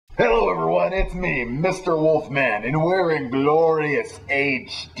everyone, it's me, Mr. Wolfman, and we're in glorious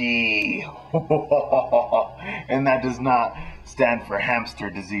HD. And that does not stand for hamster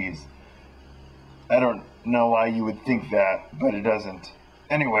disease. I don't know why you would think that, but it doesn't.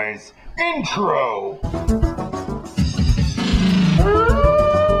 Anyways, intro!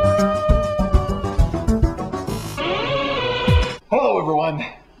 Hello everyone.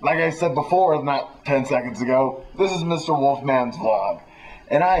 Like I said before, not 10 seconds ago, this is Mr. Wolfman's vlog.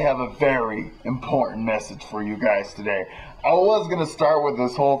 And I have a very important message for you guys today. I was going to start with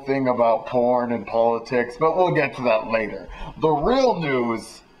this whole thing about porn and politics, but we'll get to that later. The real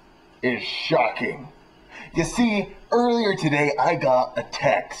news is shocking. You see, earlier today I got a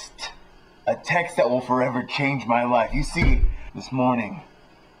text. A text that will forever change my life. You see, this morning,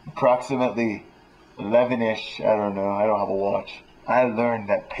 approximately 11-ish, I don't know, I don't have a watch. I learned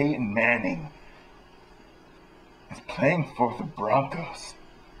that Peyton Manning is playing for the Broncos.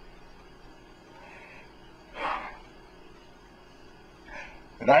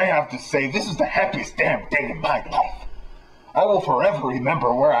 And I have to say, this is the happiest damn day in my life. I will forever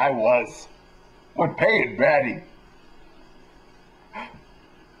remember where I was when Peyton Manning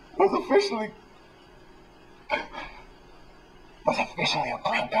was officially a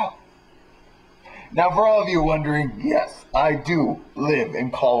Bronco. Now, for all of you wondering, yes, I do live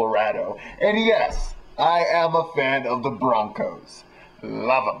in Colorado. And yes, I am a fan of the Broncos.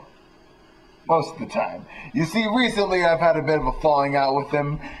 Love them. Most of the time. You see, recently I've had a bit of a falling out with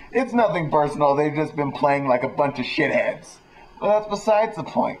them. It's nothing personal. They've just been playing like a bunch of shitheads. Well, that's besides the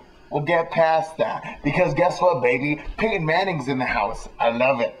point. We'll get past that. Because guess what, baby? Peyton Manning's in the house. I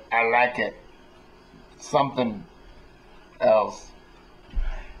love it. I like it. Something else.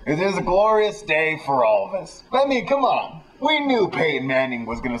 It is a glorious day for all of us. I mean, come on. We knew Peyton Manning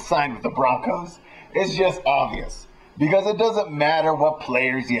was going to sign with the Broncos. It's just obvious. Because it doesn't matter what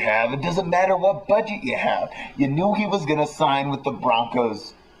players you have. It doesn't matter what budget you have. You knew he was going to sign with the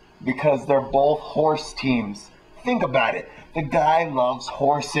Broncos because they're both horse teams. Think about it. The guy loves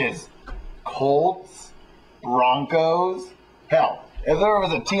horses. Colts, Broncos. Hell, if there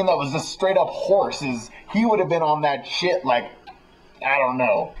was a team that was just straight up horses, he would have been on that shit like, I don't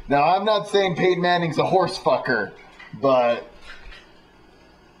know. Now, I'm not saying Peyton Manning's a horse fucker, but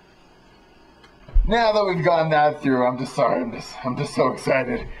now that we've gotten that through, I'm just sorry. I'm just so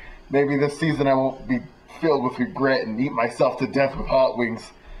excited. Maybe this season I won't be filled with regret and eat myself to death with hot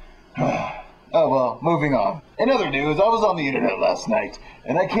wings. Oh well, moving on. In other news, I was on the internet last night,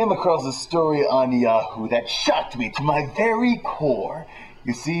 and I came across a story on Yahoo that shocked me to my very core.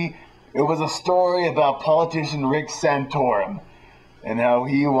 You see, it was a story about politician Rick Santorum and how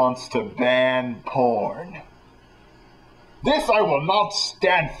he wants to ban porn. This I will not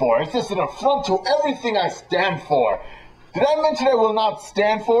stand for. It's just an affront to everything I stand for. Did I mention I will not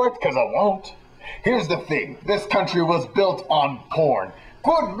stand for it? Because I won't. Here's the thing. This country was built on porn.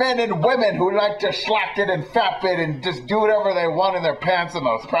 Good men and women who like to slack it and fap it and just do whatever they want in their pants in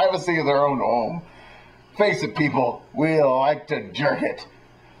the privacy of their own home. Face it, people. We like to jerk it.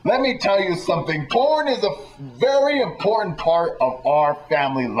 Let me tell you something. Porn is a very important part of our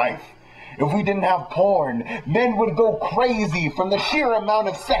family life. If we didn't have porn, men would go crazy from the sheer amount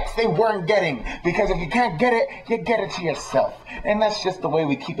of sex they weren't getting. Because if you can't get it, you get it to yourself. And that's just the way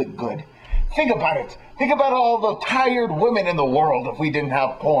we keep it good. Think about it. Think about all the tired women in the world if we didn't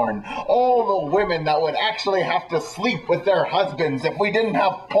have porn. All the women that would actually have to sleep with their husbands if we didn't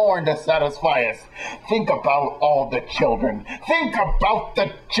have porn to satisfy us. Think about all the children. Think about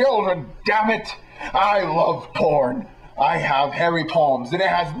the children, damn it. I love porn. I have hairy palms, and it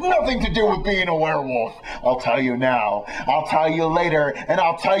has nothing to do with being a werewolf. I'll tell you now. I'll tell you later, and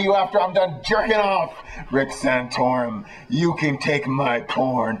I'll tell you after I'm done jerking off. Rick Santorum, you can take my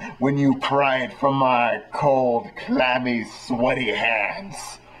porn when you pry it from my cold, clammy, sweaty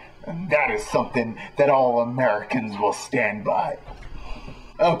hands. And that is something that all Americans will stand by.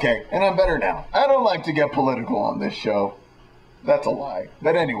 Okay, and I'm better now. I don't like to get political on this show. That's a lie.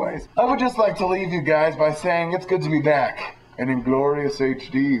 But anyways, I would just like to leave you guys by saying it's good to be back. And in glorious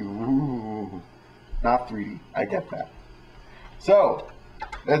HD. Ooh. Not 3D. I get that. So,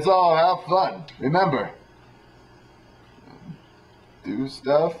 let's all have fun. Remember, do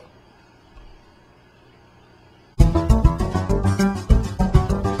stuff.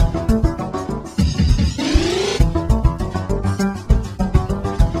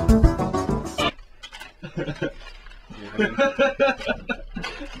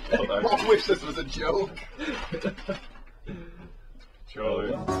 I wish this was a joke.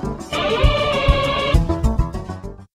 Charlie.